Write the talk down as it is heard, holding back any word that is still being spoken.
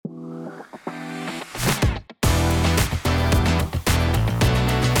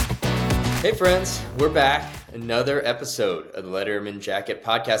Hey friends, we're back. Another episode of the Lederman Jacket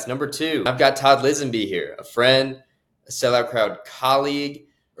podcast number 2. I've got Todd Lisenbee here, a friend, a Sellout Crowd colleague.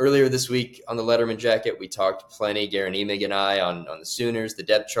 Earlier this week on the Lederman Jacket, we talked plenty, Garen Emig and I, on the Sooners, the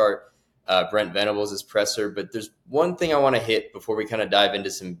depth chart, Brent Venables' presser. But there's one thing I want to hit before we kind of dive into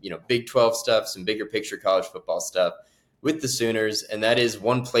some Big 12 stuff, some bigger picture college football stuff with the Sooners, and that is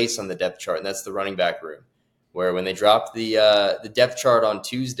one place on the depth chart, and that's the running back room, where when they dropped the depth chart on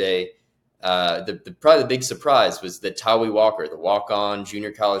Tuesday, probably the big surprise was that Tawee Walker, the walk-on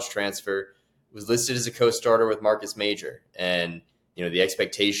junior college transfer, was listed as a co-starter with Marcus Major. And, the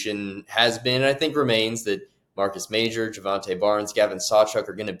expectation has been, and I think remains, that Marcus Major, Javonte Barnes, Gavin Sawchuk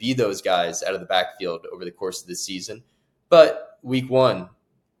are going to be those guys out of the backfield over the course of this season. But week 1,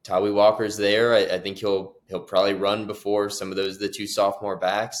 Tawee Walker's there. I think he'll probably run before some of the two sophomore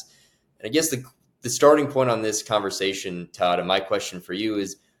backs. And I guess the starting point on this conversation, Todd, and my question for you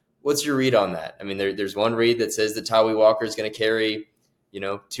is, what's your read on that? I mean, there's one read that says that Tawee Walker is going to carry,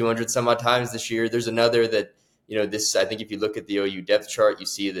 200 some odd times this year. There's another that, I think if you look at the OU depth chart, you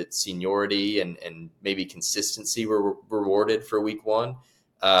see that seniority and maybe consistency were rewarded for week 1.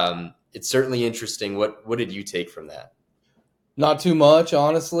 It's certainly interesting. What did you take from that? Not too much,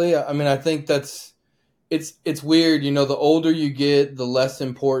 honestly. I mean, I think it's weird. The older you get, the less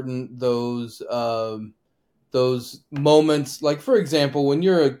important those moments, like, for example, when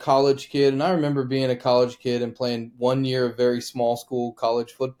you're a college kid, and I remember being a college kid and playing 1 year of very small school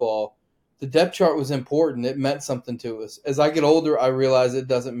college football, the depth chart was important. It meant something to us. As I get older, I realize it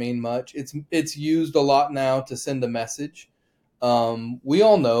doesn't mean much. It's used a lot now to send a message. We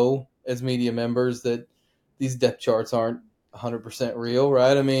all know as media members that these depth charts aren't 100% real,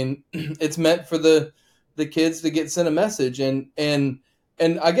 right? I mean, it's meant for the kids to get sent a message, and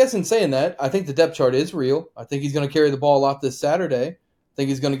I guess in saying that, I think the depth chart is real. I think he's going to carry the ball a lot this Saturday. I think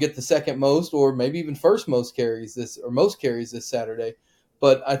he's going to get the second most or maybe even first most carries this Saturday.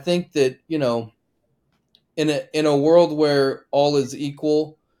 But I think that, in a world where all is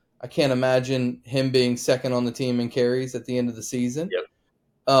equal, I can't imagine him being second on the team in carries at the end of the season.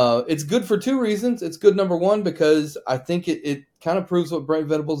 Yep. It's good for two reasons. It's good, number one, because I think it kind of proves what Brent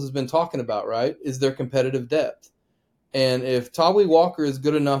Venables has been talking about, right, is their competitive depth. And if Tawee Walker is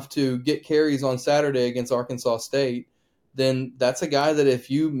good enough to get carries on Saturday against Arkansas State, then that's a guy that if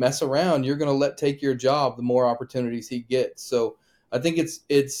you mess around, you're going to let take your job the more opportunities he gets. So I think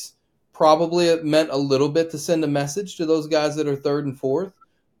it's probably meant a little bit to send a message to those guys that are third and fourth,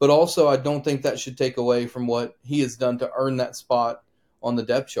 but also I don't think that should take away from what he has done to earn that spot on the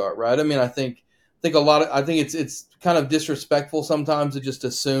depth chart, right? I mean, I think it's kind of disrespectful sometimes to just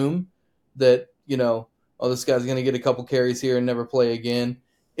assume that, this guy's going to get a couple carries here and never play again.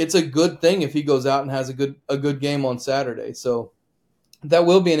 It's a good thing if he goes out and has a good game on Saturday. So that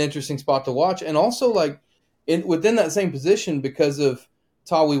will be an interesting spot to watch. And also, within that same position, because of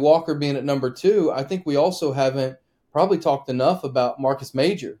Tawee Walker being at number 2, I think we also haven't probably talked enough about Marcus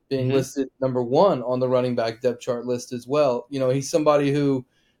Major being listed number 1 on the running back depth chart list as well. He's somebody who,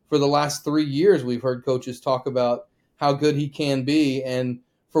 for the last 3 years, we've heard coaches talk about how good he can be, and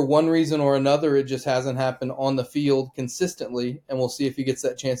for one reason or another, it just hasn't happened on the field consistently, and we'll see if he gets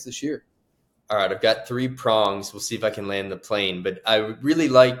that chance this year. All right, I've got 3 prongs. We'll see if I can land the plane. But I really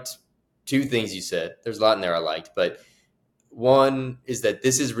liked 2 things you said. There's a lot in there I liked. But one is that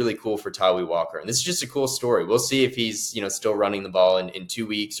this is really cool for Tawee Walker. And this is just a cool story. We'll see if he's still running the ball in 2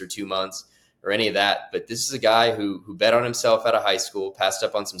 weeks or 2 months or any of that. But this is a guy who bet on himself out of high school, passed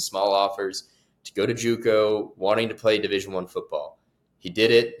up on some small offers to go to JUCO, wanting to play Division I football. He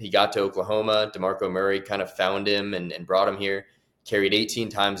did it. He got to Oklahoma. DeMarco Murray kind of found him and brought him here. Carried 18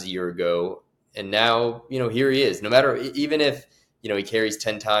 times a year ago. And now, here he is. No matter, even if, he carries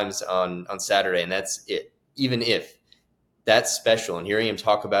 10 times on Saturday, and that's it. Even if that's special. And hearing him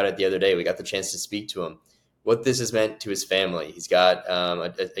talk about it the other day, we got the chance to speak to him. What this has meant to his family. He's got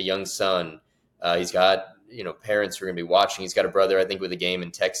a young son. He's got, parents who are going to be watching. He's got a brother, I think, with a game in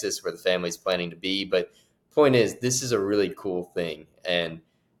Texas where the family's planning to be. But point is, this is a really cool thing. And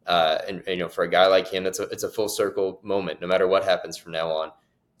for a guy like him, it's a full circle moment, no matter what happens from now on.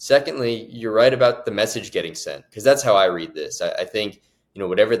 Secondly, you're right about the message getting sent, because that's how I read this. I think,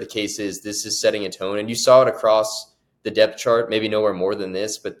 whatever the case is, this is setting a tone. And you saw it across the depth chart, maybe nowhere more than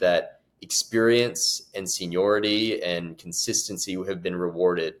this, but that experience and seniority and consistency have been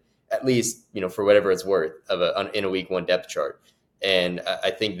rewarded, at least, for whatever it's worth in a week 1 depth chart. And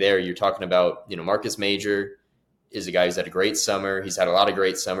I think there you're talking about, Marcus Major is a guy who's had a great summer. He's had a lot of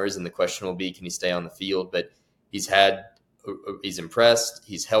great summers, and the question will be, can he stay on the field? But he's impressed.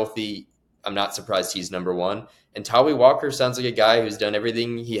 He's healthy. I'm not surprised he's number one. And Tawee Walker sounds like a guy who's done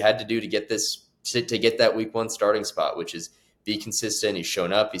everything he had to do to get that week one starting spot, which is be consistent. He's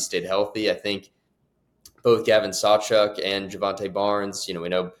shown up. He stayed healthy. I think both Gavin Sawchuk and Javonte Barnes, we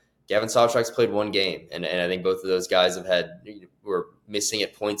know Gavin Sawchuk's played one game, and I think both of those guys were missing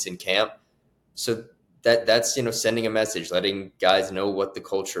at points in camp. So that's sending a message, letting guys know what the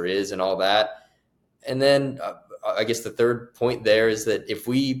culture is and all that. And then I guess the third point there is that if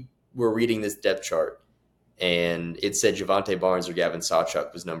we were reading this depth chart and it said Javonte Barnes or Gavin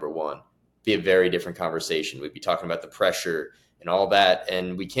Sawchuk was number one, it'd be a very different conversation. We'd be talking about the pressure and all that.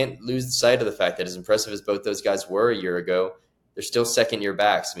 And we can't lose sight of the fact that as impressive as both those guys were a year ago, they're still second-year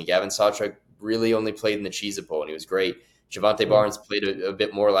backs. I mean, Gavin Sawchuk really only played in the Cheez-It Bowl, and he was great. Javonte Barnes played a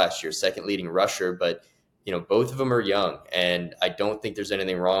bit more last year, second leading rusher, but both of them are young, and I don't think there's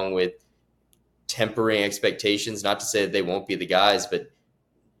anything wrong with tempering expectations. Not to say that they won't be the guys, but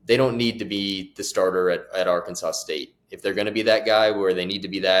they don't need to be the starter at Arkansas State. If they're going to be that guy, where they need to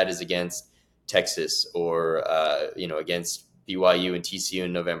be that is against Texas or against BYU and TCU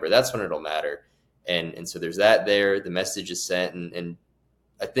in November. That's when it'll matter. And so there's that there. The message is sent, and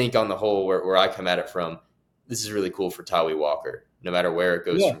I think on the whole, where I come at it from, this is really cool for Tawee Walker, no matter where it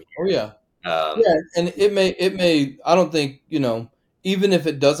goes from here. Oh yeah. And it may. I don't think even if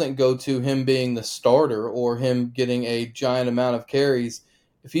it doesn't go to him being the starter or him getting a giant amount of carries,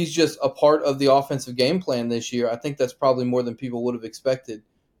 if he's just a part of the offensive game plan this year, I think that's probably more than people would have expected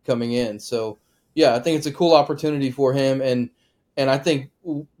coming in. So yeah, I think it's a cool opportunity for him, and I think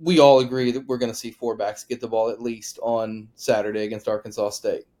we all agree that we're going to see four backs get the ball at least on Saturday against Arkansas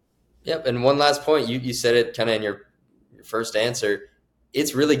State. Yep, and one last point, you said it kind of in your first answer.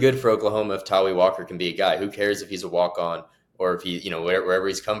 It's really good for Oklahoma if Tawee Walker can be a guy. Who cares if he's a walk-on or if he, wherever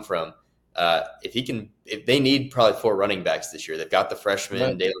he's come from. If they need probably four running backs this year. They've got the freshmen,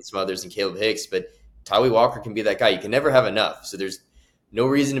 right, Dalen Smothers and Caleb Hicks, but Tawee Walker can be that guy. You can never have enough. So there's no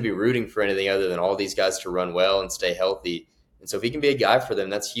reason to be rooting for anything other than all these guys to run well and stay healthy. And so if he can be a guy for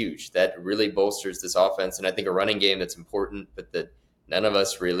them, that's huge. That really bolsters this offense. And I think a running game that's important, but that none of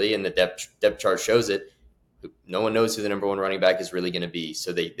us really, and the depth chart shows it, no one knows who the number one running back is really going to be.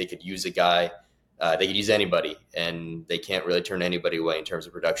 So they could use a guy. They could use anybody, and they can't really turn anybody away in terms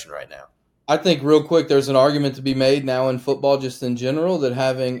of production right now. I think real quick, there's an argument to be made now in football just in general that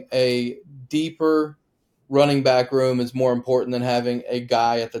having a deeper running back room is more important than having a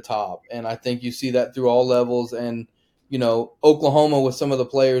guy at the top. And I think you see that through all levels. And, Oklahoma with some of the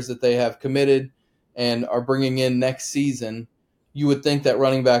players that they have committed and are bringing in next season, you would think that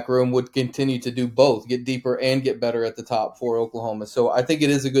running back room would continue to do both, get deeper and get better at the top for Oklahoma. So I think it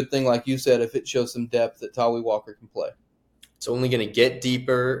is a good thing, like you said, if it shows some depth that Tawee Walker can play. It's only going to get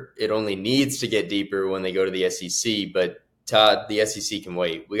deeper. It only needs to get deeper when they go to the SEC. But, Todd, the SEC can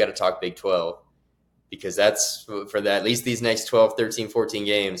wait. We got to talk Big 12 because that's for at least these next 12, 13, 14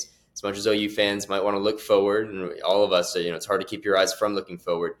 games. As much as OU fans might want to look forward, and all of us, it's hard to keep your eyes from looking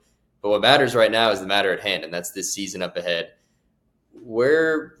forward. But what matters right now is the matter at hand, and that's this season up ahead.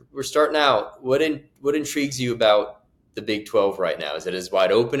 Where we're starting out, what intrigues you about the Big 12 right now? Is it as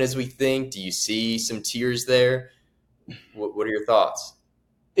wide open as we think? Do you see some tiers there? What are your thoughts?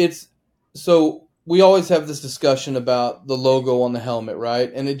 So we always have this discussion about the logo on the helmet,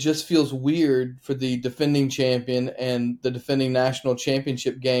 right? And it just feels weird for the defending champion and the defending national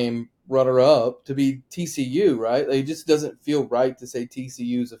championship game runner-up to be TCU, right? It just doesn't feel right to say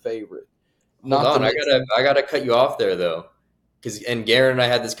TCU is a favorite. Hold on, I gotta cut you off there though, and Garrett and I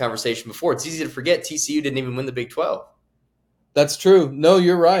had this conversation before. It's easy to forget TCU didn't even win the Big 12. That's true. No,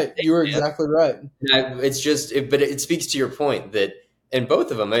 you're right. You were exactly right. It's just, but it speaks to your point that, and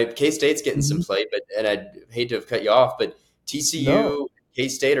both of them, K-State's getting some play, and I'd hate to have cut you off, but TCU,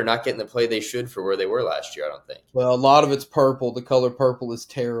 K-State are not getting the play they should for where they were last year, I don't think. Well, a lot of it's purple. The color purple is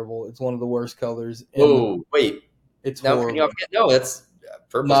terrible. It's one of the worst colors. Oh, wait. It's now, horrible. No, that's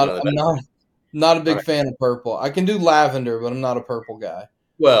purple. I'm not a big fan of purple. I can do lavender, but I'm not a purple guy.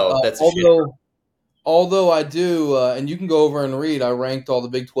 Well, that's although I do, and you can go over and read, I ranked all the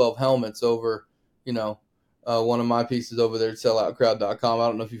Big 12 helmets over, one of my pieces over there at selloutcrowd.com. I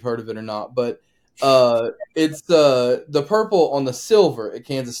don't know if you've heard of it or not, but it's the purple on the silver at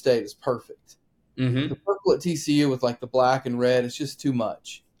Kansas State is perfect. Mm-hmm. The purple at TCU with like the black and red, it's just too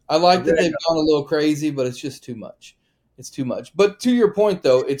much. I like that they've gone a little crazy, but it's just too much. It's too much. But to your point,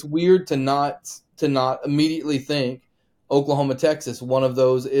 though, it's weird to not immediately think Oklahoma, Texas. One of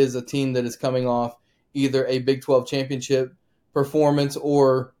those is a team that is coming off either a Big 12 championship performance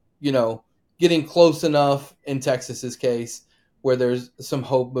or, getting close enough in Texas's case where there's some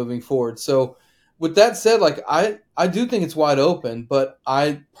hope moving forward. So with that said, like I do think it's wide open, but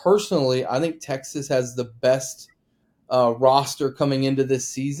I think Texas has the best roster coming into this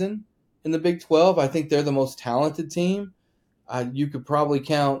season in the Big 12. I think they're the most talented team. You could probably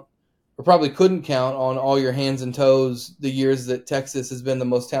count, or probably couldn't count on all your hands and toes the years that Texas has been the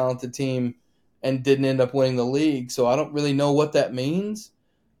most talented team and didn't end up winning the league. So I don't really know what that means.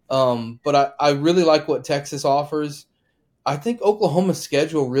 But I really like what Texas offers. I think Oklahoma's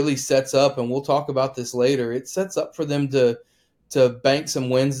schedule really sets up, and we'll talk about this later. It sets up for them to bank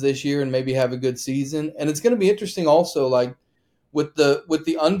some wins this year and maybe have a good season. And it's going to be interesting also, like with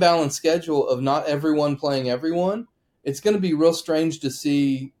the unbalanced schedule of not everyone playing everyone. It's going to be real strange to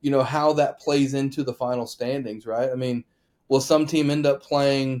see, how that plays into the final standings, right? I mean, will some team end up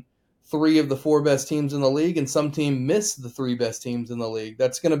playing 3 of the 4 best teams in the league, and some team miss the 3 best teams in the league?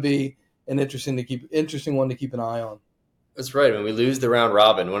 That's going to be an interesting one to keep an eye on. That's right. When we lose the round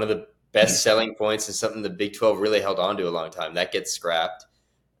robin, one of the best selling points is something the Big 12 really held on to a long time. That gets scrapped.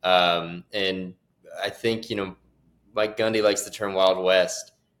 And I think, Mike Gundy likes the term Wild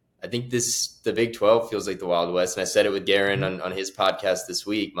West. I think the Big 12 feels like the Wild West. And I said it with Garen on his podcast this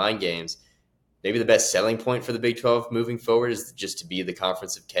week, Mind Games. Maybe the best selling point for the Big 12 moving forward is just to be the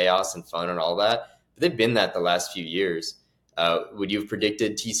conference of chaos and fun and all that. But they've been that the last few years. Would you have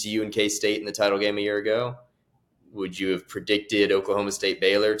predicted TCU and K-State in the title game a year ago? Would you have predicted Oklahoma State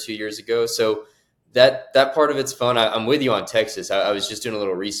Baylor 2 years ago? So that part of it's fun. I'm with you on Texas. I was just doing a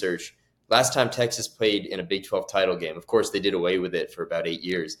little research. Last time Texas played in a Big 12 title game, of course, they did away with it for about 8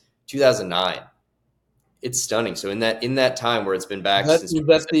 years. 2009. It's stunning. So in that time where it's been back since... Is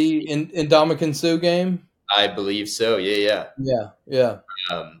that the Ndamukong Suh game? I believe so. Yeah.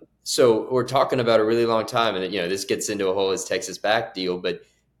 So we're talking about a really long time, and this gets into a whole is Texas back deal, but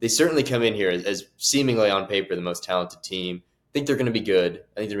they certainly come in here as seemingly on paper the most talented team. I think they're going to be good.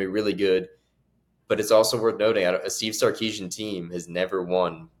 I think they're going to be really good. But it's also worth noting, a Steve Sarkisian team has never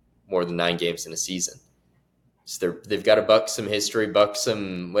won more than 9 games in a season. So they've got to buck some history, buck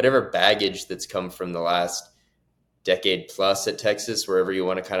some whatever baggage that's come from the last decade plus at Texas, wherever you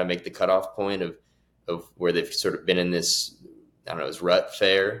want to kind of make the cutoff point of where they've sort of been in this, I don't know, this rut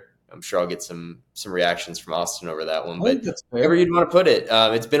fair. I'm sure I'll get some reactions from Austin over that one, but wherever you'd want to put it,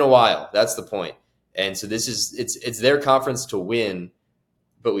 it's been a while. That's the point. And so it's their conference to win,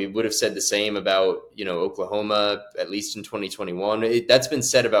 but we would have said the same about, Oklahoma, at least in 2021. That's been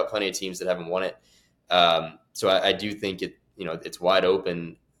said about plenty of teams that haven't won it. So I do think it's wide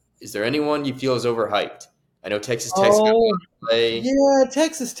open. Is there anyone you feel is overhyped? I know Texas Tech's got a lot to play. Yeah,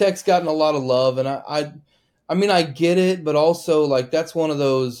 Texas Tech's gotten a lot of love, and I mean, I get it, but also, like, that's one of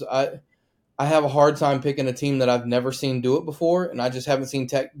those, I have a hard time picking a team that I've never seen do it before, and I just haven't seen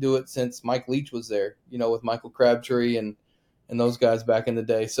Tech do it since Mike Leach was there, with Michael Crabtree and those guys back in the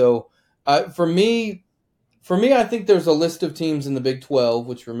day. So for me, I think there's a list of teams in the Big 12,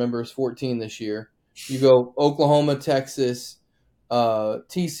 which, remember, is 14 this year. You go Oklahoma, Texas,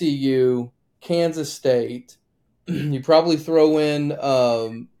 TCU, Kansas State. You probably throw in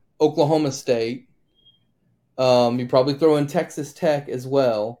Oklahoma State. You probably throw in Texas Tech as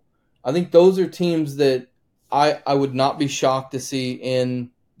well. I think those are teams that I would not be shocked to see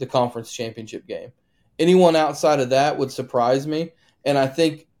in the conference championship game. Anyone outside of that would surprise me. And I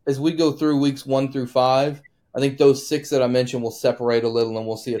think as we go through weeks 1 through 5, I think those 6 that I mentioned will separate a little, and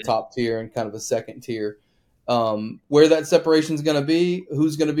we'll see a top tier and kind of a second tier. Where that separation is going to be,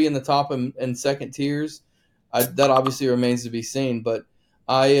 who's going to be in the top and second tiers, that obviously remains to be seen. But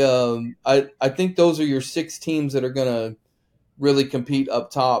I think those are your 6 teams that are going to really compete up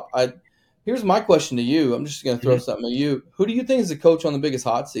top. Here's my question to you. I'm just going to throw something at you. Who do you think is the coach on the biggest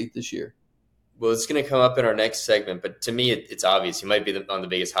hot seat this year? Well, it's going to come up in our next segment, but to me, it's obvious. He might be on the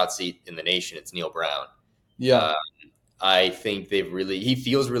biggest hot seat in the nation. It's Neal Brown. Yeah. I think he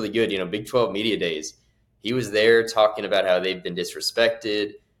feels really good. Big 12 media days, he was there talking about how they've been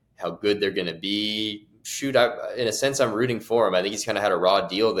disrespected, how good they're going to be. Shoot, in a sense, I'm rooting for him. I think he's kind of had a raw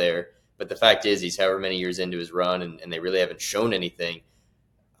deal there. But the fact is, he's however many years into his run, and they really haven't shown anything.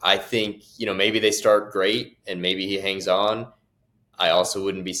 I think, maybe they start great, and maybe he hangs on. I also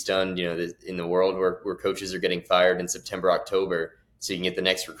wouldn't be stunned, in the world where coaches are getting fired in September, October, so you can get the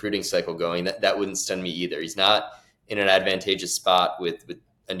next recruiting cycle going. That wouldn't stun me either. He's not in an advantageous spot with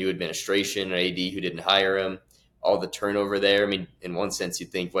a new administration, an AD who didn't hire him, all the turnover there. I mean, in one sense,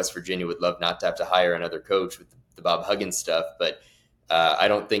 you'd think West Virginia would love not to have to hire another coach with the Bob Huggins stuff, but I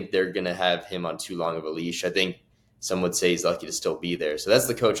don't think they're going to have him on too long of a leash. I think some would say he's lucky to still be there. So that's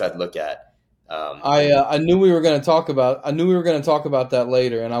the coach I'd look at. I knew we were going to talk about that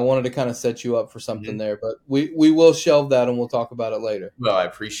later, and I wanted to kind of set you up for something there. But we will shelve that, and we'll talk about it later. Well, I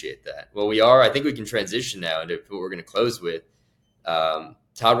appreciate that. Well, we are. I think we can transition now into what we're going to close with. Todd,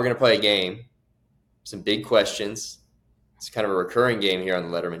 we're going to play a game. Some big questions. It's kind of a recurring game here on the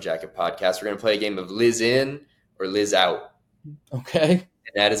Lederman Jacket podcast. We're going to play a game of Lis-in or Lis-out. Okay.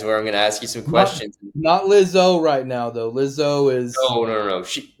 And that is where I'm going to ask you some questions. Not Lizzo right now, though. Lizzo is... No.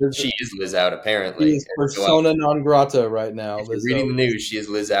 She is Lis-out, apparently. She is persona non grata right now. If you're reading the news, she is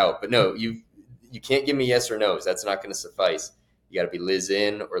Lis-out. But no, you can't give me yes or no's. That's not going to suffice. You got to be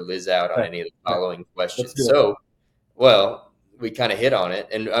Lis-in or Lis-out on any of the following questions. So, well, we kind of hit on it.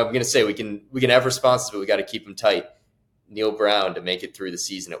 And I'm going to say we can have responses, but we got to keep them tight. Neal Brown to make it through the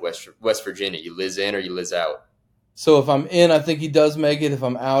season at West Virginia. You Lis-in or you Lis-out? So if I'm in, I think he does make it. If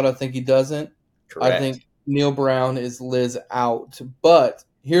I'm out, I think he doesn't. Correct. I think Neal Brown is Lis-out. But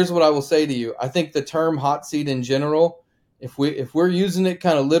here's what I will say to you. I think the term hot seat in general, if we're using it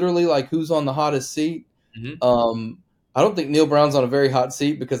kind of literally like who's on the hottest seat, I don't think Neal Brown's on a very hot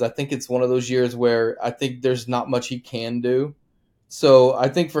seat because I think it's one of those years where I think there's not much he can do. So I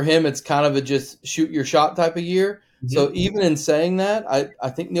think for him, it's kind of a just shoot your shot type of year. So even in saying that, I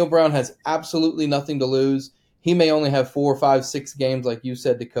think Neal Brown has absolutely nothing to lose. He may only have 4, 5, 6 games, like you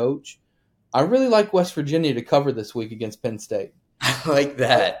said, to coach. I really like West Virginia to cover this week against Penn State. I like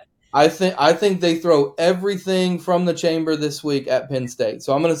that. I think they throw everything from the chamber this week at Penn State.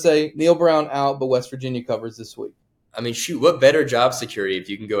 So I'm going to say Neal Brown out, but West Virginia covers this week. I mean, shoot, what better job security if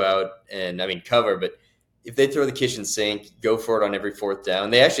you can go out and, cover, but if they throw the kitchen sink, go for it on every fourth down.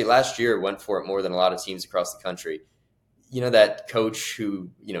 They actually last year went for it more than a lot of teams across the country. You know, that coach who,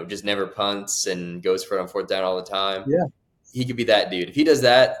 just never punts and goes for it on fourth down all the time? Yeah. He could be that dude. If he does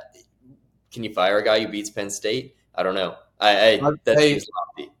that, can you fire a guy who beats Penn State? I don't know. That seems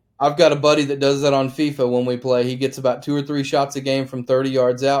lofty. I've got a buddy that does that on FIFA when we play. He gets about 2 or 3 shots a game from 30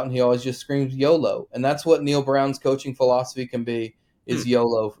 yards out, and he always just screams YOLO. And that's what Neal Brown's coaching philosophy can be, is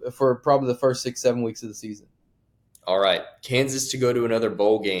YOLO for probably the first 6, 7 weeks of the season. All right. Kansas to go to another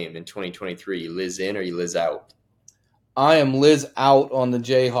bowl game in 2023. Lis-in or you Lis-out? I am Lis-out on the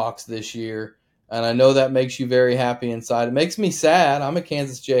Jayhawks this year, and I know that makes you very happy inside. It makes me sad. I'm a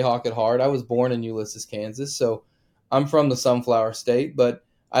Kansas Jayhawk at heart. I was born in Ulysses, Kansas, so I'm from the Sunflower State. But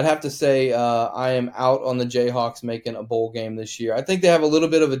I'd have to say I am out on the Jayhawks making a bowl game this year. I think they have a little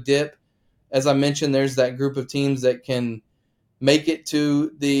bit of a dip. As I mentioned, there's that group of teams that can make it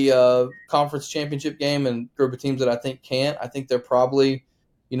to the conference championship game and group of teams that I think can't. I think they're probably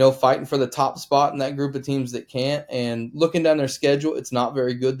fighting for the top spot in that group of teams that can't. And looking down their schedule, it's not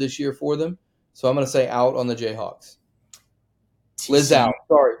very good this year for them. So I'm going to say out on the Jayhawks. Lis-out.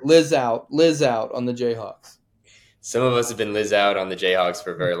 Sorry, Lis-out on the Jayhawks. Some of us have been Lis-out on the Jayhawks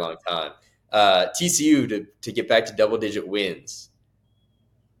for a very long time. TCU to get back to double-digit wins.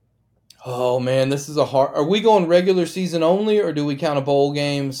 Oh, man, this is a hard – are we going regular season only, or do we count a bowl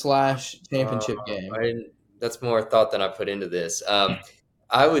game / championship game? That's more thought than I put into this.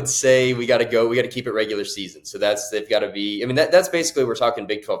 I would say we got to keep it regular season. So they've got to be. I mean, that's basically we're talking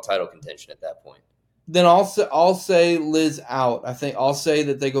Big 12 title contention at that point. Then I'll say Lis-out. I think I'll say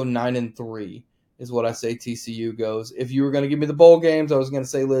that they go 9-3 is what I say TCU goes. If you were going to give me the bowl games, I was going to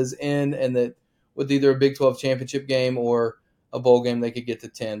say Lis-in, and that with either a Big 12 championship game or a bowl game they could get to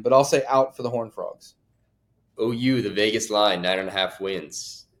 10. But I'll say out for the Horned Frogs. OU, the Vegas line, 9.5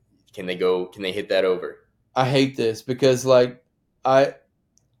 wins. Can they hit that over? I hate this because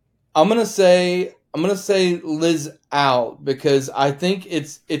I'm gonna say Lis-out because I think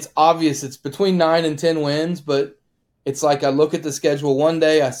it's obvious it's between 9 and 10 wins, but it's like I look at the schedule one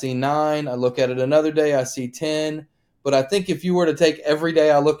day I see 9, I look at it another day I see 10, but I think if you were to take every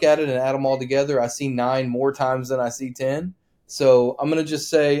day I look at it and add them all together, I see 9 more times than I see 10. So I'm gonna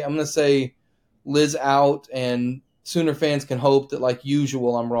say Lis-out, and Sooner fans can hope that like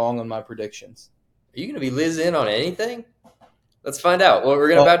usual I'm wrong on my predictions. Are you gonna be Lis-in on anything? Let's find out. Well,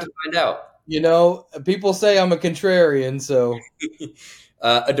 we're about to find out. People say I'm a contrarian, so.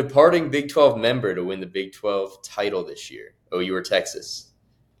 A departing Big 12 member to win the Big 12 title this year. OU or Texas?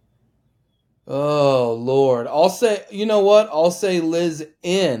 Oh, Lord. I'll say, you know what? I'll say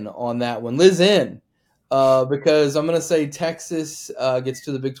Lis-in on that one. Lis-in. Because I'm going to say Texas gets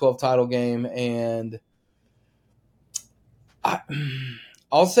to the Big 12 title game, and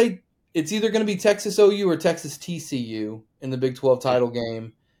I'll say it's either going to be Texas OU or Texas TCU in the Big 12 title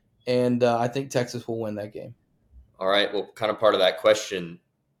game, and I think Texas will win that game. All right, well, kind of part of that question,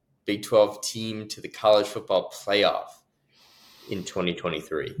 Big 12 team to the college football playoff in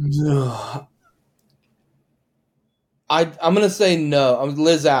 2023. I'm going to say no. I'm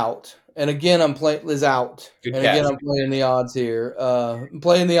Lis-out. And again, I'm playing Lis-out. Good And again, catch. I'm playing the odds here. I'm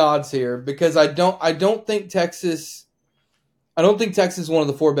playing the odds here because I don't think Texas is one of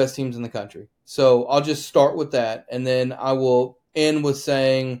the 4 best teams in the country. So I'll just start with that, and then I will end with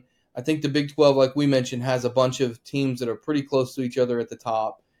saying I think the Big 12, like we mentioned, has a bunch of teams that are pretty close to each other at the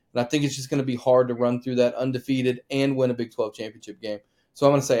top, and I think it's just going to be hard to run through that undefeated and win a Big 12 championship game. So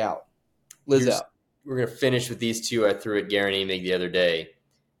I'm going to say out. Lis-out. We're going to finish with these two I threw at Garen Emig the other day.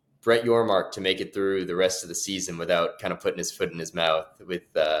 Brett Yormark to make it through the rest of the season without kind of putting his foot in his mouth with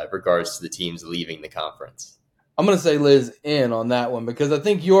regards to the teams leaving the conference. I'm going to say Lis-in on that one because I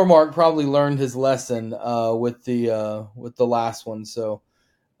think Yormark probably learned his lesson with the last one. So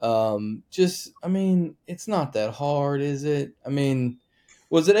it's not that hard, is it? I mean,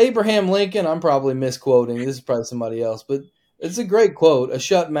 was it Abraham Lincoln? I'm probably misquoting. This is probably somebody else, but it's a great quote. A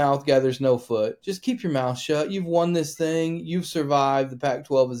shut mouth gathers no foot. Just keep your mouth shut. You've won this thing. You've survived. The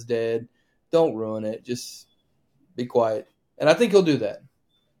Pac-12 is dead. Don't ruin it. Just be quiet. And I think he'll do that.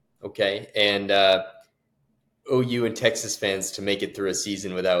 Okay. And OU and Texas fans to make it through a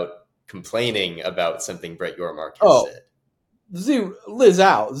season without complaining about something Brett Yormark has said.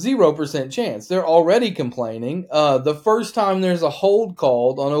 Lis-out, 0% chance. They're already complaining. The first time there's a hold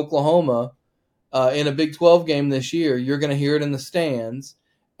called on Oklahoma in a Big 12 game this year, you're going to hear it in the stands.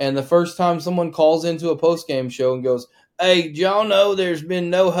 And the first time someone calls into a post-game show and goes, "Hey, did y'all know there's been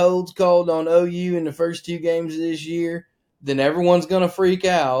no holds called on OU in the first 2 games of this year?" Then everyone's going to freak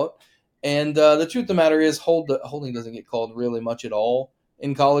out. And the truth of the matter is holding doesn't get called really much at all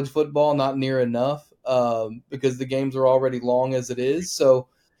in college football, not near enough. Because the games are already long as it is. So,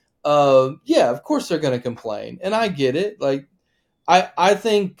 of course they're going to complain. And I get it. Like, I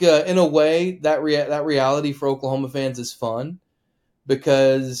think in a way that reality for Oklahoma fans is fun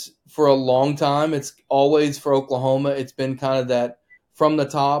because for a long time, it's always for Oklahoma, it's been kind of that from the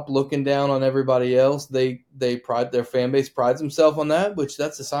top looking down on everybody else. Their fan base prides themselves on that, which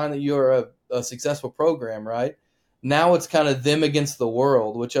that's a sign that you're a successful program, right? Now it's kind of them against the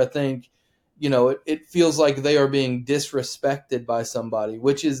world, which I think, it feels like they are being disrespected by somebody,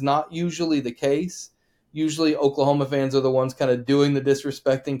 which is not usually the case. Usually Oklahoma fans are the ones kind of doing the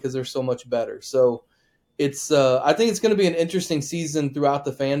disrespecting because they're so much better. So I think it's going to be an interesting season throughout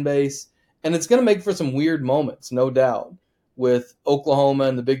the fan base, and it's going to make for some weird moments, no doubt, with Oklahoma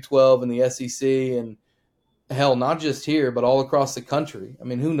and the Big 12 and the SEC and, hell, not just here, but all across the country. I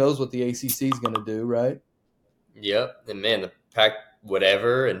mean, who knows what the ACC is going to do, right? Yep. And, man, the Pac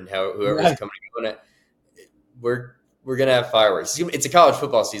whatever and whoever's coming and going, we're going to have fireworks. It's a college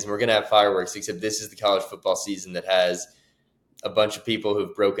football season. We're going to have fireworks, except this is the college football season that has a bunch of people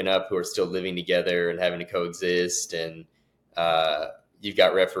who've broken up who are still living together and having to coexist. And you've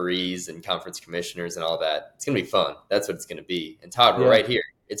got referees and conference commissioners and all that. It's going to be fun. That's what it's going to be. And Todd, we're right here.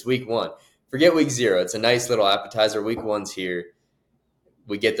 It's week 1. Forget week 0. It's a nice little appetizer. Week 1's here.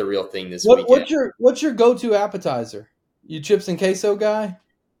 We get the real thing this weekend. What's your go-to appetizer? You chips and queso guy?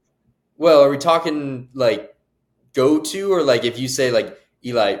 Well, are we talking like go-to or like if you say like,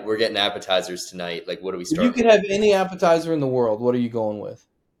 Eli, we're getting appetizers tonight, like what do we start If you could have any appetizer in the world, what are you going with?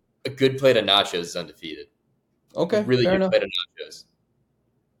 A good plate of nachos is undefeated. Okay, really good plate of nachos.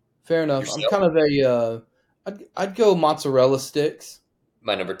 Fair enough. Yourself? I'm kind of I'd go mozzarella sticks.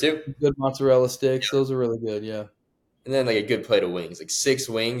 My number 2. Good mozzarella sticks. Yeah. Those are really good, yeah. And then like a good plate of wings, like 6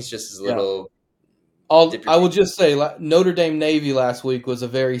 wings, just as a little. I will just say Notre Dame Navy last week was a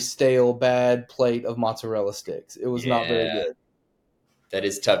very stale, bad plate of mozzarella sticks. It was not very good. That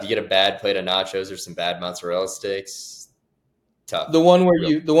is tough. You get a bad plate of nachos or some bad mozzarella sticks. Tough. The one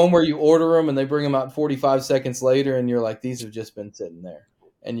where you order them and they bring them out 45 seconds later, and you're like, these have just been sitting there,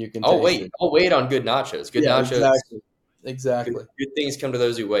 and you can. I'll wait on good nachos. Good nachos. Exactly. Good things come to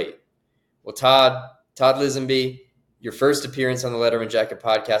those who wait. Well, Todd Lisenbee, your first appearance on the Lederman Jacket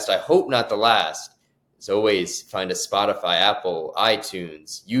podcast. I hope not the last. As always, find us Spotify, Apple,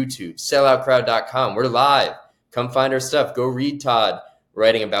 iTunes, YouTube, selloutcrowd.com. We're live. Come find our stuff. Go read Todd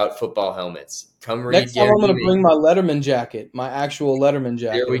writing about football helmets. Come read. Next time I'm going to bring my Lederman jacket, my actual Lederman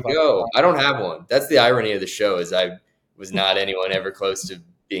jacket. There we go. I don't have one. That's the irony of the show is I was not anyone ever close to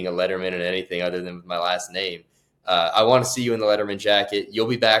being a Lederman in anything other than with my last name. I want to see you in the Lederman jacket. You'll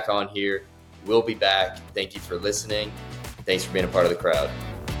be back on here. We'll be back. Thank you for listening. Thanks for being a part of the crowd.